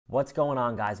What's going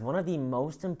on, guys? One of the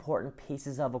most important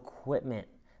pieces of equipment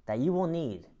that you will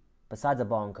need, besides the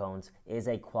ball and cones, is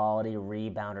a quality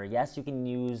rebounder. Yes, you can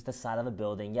use the side of a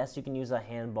building. Yes, you can use a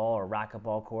handball or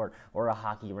racquetball court or a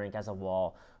hockey rink as a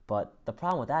wall. But the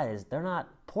problem with that is they're not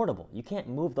portable. You can't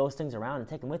move those things around and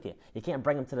take them with you. You can't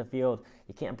bring them to the field.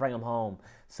 You can't bring them home.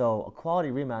 So a quality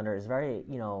rebounder is very,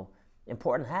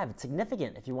 important to have. It's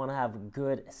significant if you want to have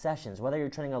good sessions. Whether you're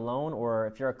training alone or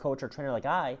if you're a coach or trainer like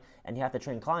I and you have to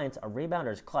train clients, a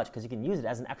rebounder is clutch because you can use it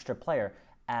as an extra player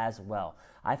as well.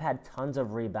 I've had tons of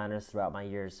rebounders throughout my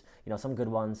years, some good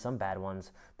ones, some bad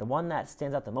ones. The one that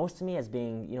stands out the most to me as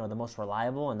being, the most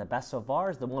reliable and the best so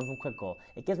far is the one from Quick Goal.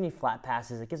 It gives me flat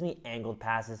passes, it gives me angled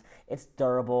passes, it's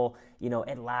durable,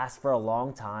 it lasts for a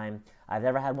long time. I've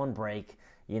never had one break.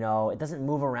 It doesn't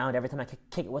move around every time I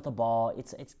kick it with a ball.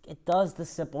 It does the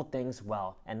simple things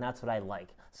well, and that's what I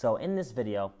like. So in this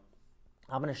video,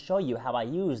 I'm going to show you how I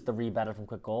use the rebounder from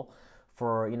Quick Goal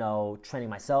for, training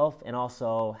myself, and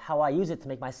also how I use it to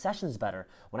make my sessions better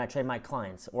when I train my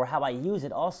clients, or how I use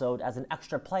it also as an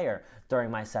extra player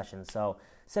during my sessions. So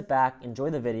sit back, enjoy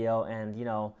the video, and,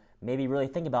 maybe really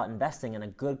think about investing in a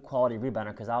good quality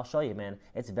rebounder, because I'll show you, man,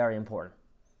 it's very important.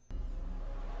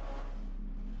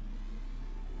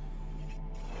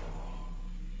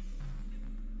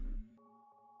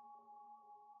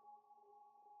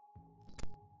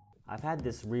 I've had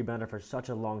this rebounder for such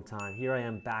a long time. Here I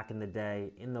am back in the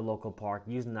day in the local park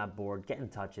using that board, getting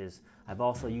touches. I've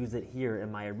also used it here in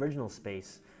my original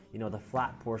space, the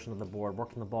flat portion of the board,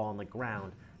 working the ball on the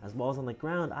ground. As well as on the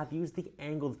ground, I've used the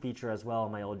angled feature as well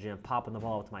in my old gym, popping the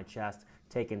ball up to my chest,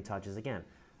 taking touches. Again,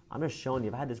 I'm just showing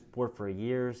you, I've had this board for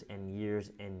years and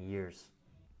years and years.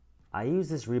 I use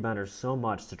this rebounder so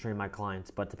much to train my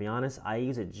clients, but to be honest, I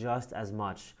use it just as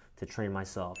much to train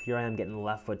myself. Here I am getting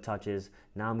left foot touches.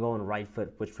 Now I'm going right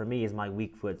foot, which for me is my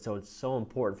weak foot. So it's so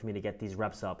important for me to get these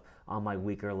reps up on my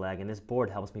weaker leg, and this board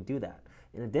helps me do that.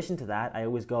 In addition to that, I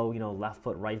always go, left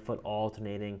foot, right foot,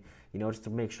 alternating, just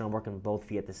to make sure I'm working both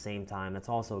feet at the same time. That's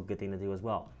also a good thing to do as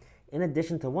well. In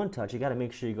addition to one touch, you got to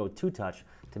make sure you go two touch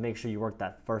to make sure you work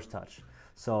that first touch.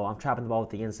 So I'm trapping the ball with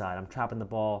the inside. I'm trapping the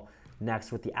ball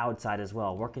next with the outside as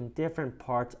well. Working different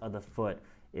parts of the foot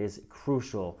is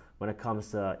crucial when it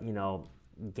comes to,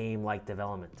 game-like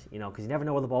development, because you never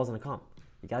know where the ball's gonna come.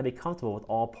 You gotta be comfortable with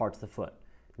all parts of the foot.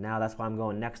 Now that's why I'm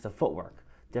going next to footwork.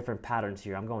 Different patterns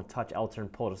here. I'm going touch, L-turn,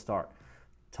 pull to start.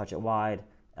 Touch it wide,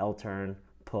 L-turn,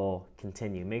 pull,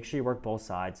 continue. Make sure you work both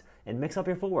sides and mix up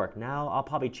your footwork. Now I'll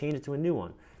probably change it to a new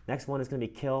one. Next one is gonna be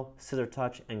kill, scissor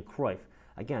touch, and Cruyff.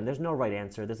 Again, there's no right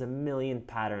answer. There's a million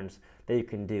patterns that you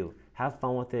can do. Have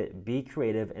fun with it, be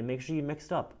creative, and make sure you mix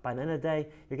it up. By the end of the day,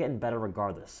 you're getting better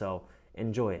regardless, so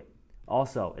enjoy it.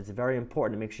 Also, it's very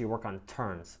important to make sure you work on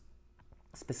turns.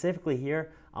 Specifically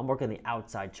here, I'm working the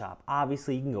outside chop.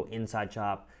 Obviously, you can go inside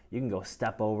chop, you can go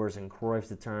step overs and Cruyffs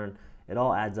to turn. It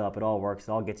all adds up, it all works, it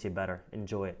all gets you better.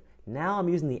 Enjoy it. Now I'm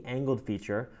using the angled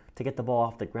feature to get the ball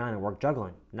off the ground and work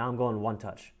juggling. Now I'm going one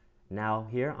touch. Now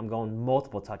here, I'm going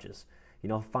multiple touches.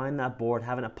 Find that board,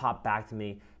 having it pop back to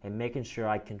me, and making sure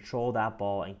I control that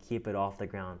ball and keep it off the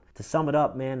ground. To sum it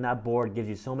up, man, that board gives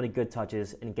you so many good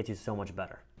touches and it gets you so much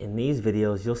better. In these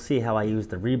videos, you'll see how I use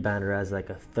the rebounder as like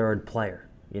a third player.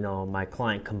 My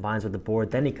client combines with the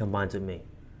board, then he combines with me.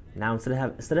 Now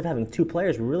instead of having two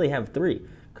players, we really have three,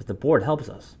 because the board helps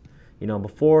us.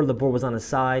 Before the board was on his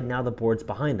side, now the board's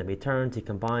behind him. He turns, he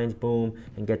combines, boom,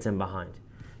 and gets in behind.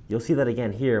 You'll see that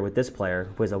again here with this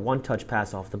player who has a one-touch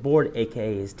pass off the board,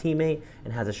 aka his teammate,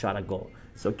 and has a shot at goal.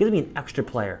 So it gives me an extra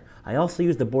player. I also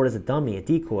use the board as a dummy, a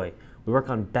decoy. We work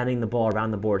on bending the ball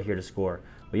around the board here to score.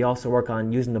 We also work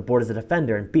on using the board as a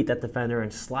defender and beat that defender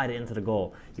and slide it into the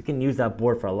goal. You can use that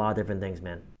board for a lot of different things,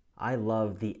 man. I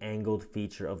love the angled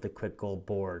feature of the Quick Goal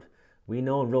board. We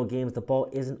know in real games the ball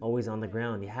isn't always on the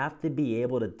ground. You have to be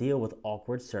able to deal with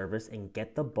awkward service and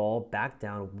get the ball back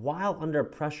down while under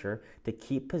pressure to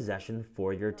keep possession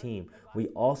for your team. We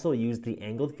also use the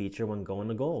angled feature when going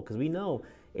to goal, because we know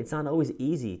it's not always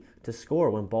easy to score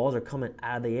when balls are coming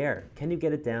out of the air. Can you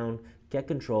get it down, get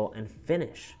control, and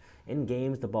finish? In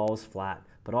games, the ball is flat,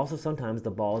 but also sometimes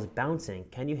the ball is bouncing.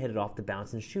 Can you hit it off the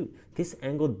bounce and shoot? This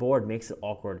angled board makes it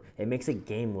awkward. It makes it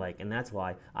game-like, and that's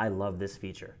why I love this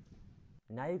feature.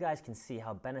 Now you guys can see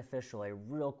how beneficial a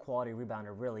real quality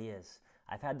rebounder really is.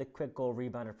 I've had the Quick Goal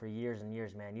rebounder for years and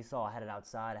years, man. You saw I had it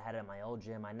outside, I had it at my old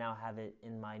gym, I now have it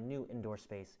in my new indoor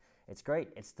space. It's great,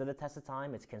 it stood the test of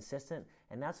time, it's consistent,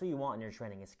 and that's what you want in your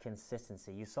training, is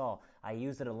consistency. You saw I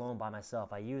used it alone by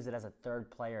myself, I use it as a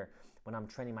third player when I'm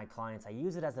training my clients, I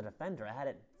use it as a defender. I had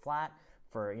it flat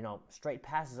for straight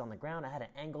passes on the ground, I had it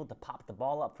angled to pop the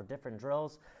ball up for different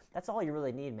drills. that's all you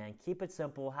really need, man. Keep it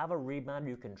simple. Have a rebounder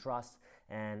you can trust,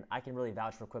 and I can really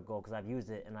vouch for Quick Goal because I've used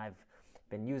it, and I've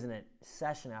been using it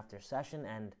session after session,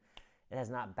 and it has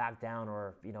not backed down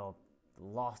or,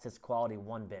 lost its quality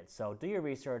one bit. So do your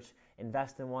research,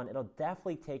 invest in one. It'll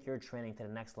definitely take your training to the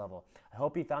next level. I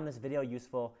hope you found this video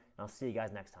useful, and I'll see you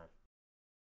guys next time.